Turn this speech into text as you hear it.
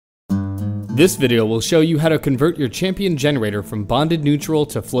This video will show you how to convert your Champion generator from bonded neutral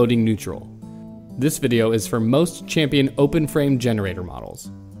to floating neutral. This video is for most Champion open frame generator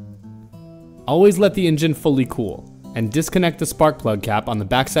models. Always let the engine fully cool, and disconnect the spark plug cap on the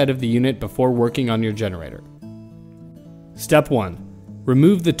backside of the unit before working on your generator. Step 1.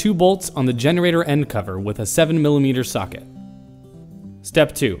 Remove the 2 bolts on the generator end cover with a 7mm socket.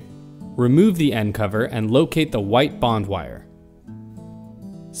 Step 2. Remove the end cover and locate the white bond wire.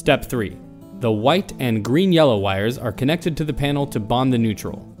 Step 3. The white and green-yellow wires are connected to the panel to bond the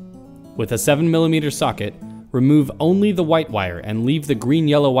neutral. With a 7mm socket, remove only the white wire and leave the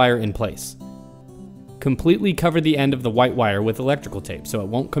green-yellow wire in place. Completely cover the end of the white wire with electrical tape so it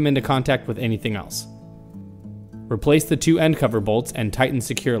won't come into contact with anything else. Replace the 2 end cover bolts and tighten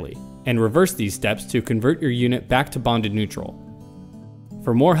securely, and reverse these steps to convert your unit back to bonded neutral.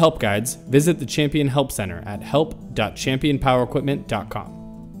 For more help guides, visit the Champion Help Center at help.championpowerequipment.com.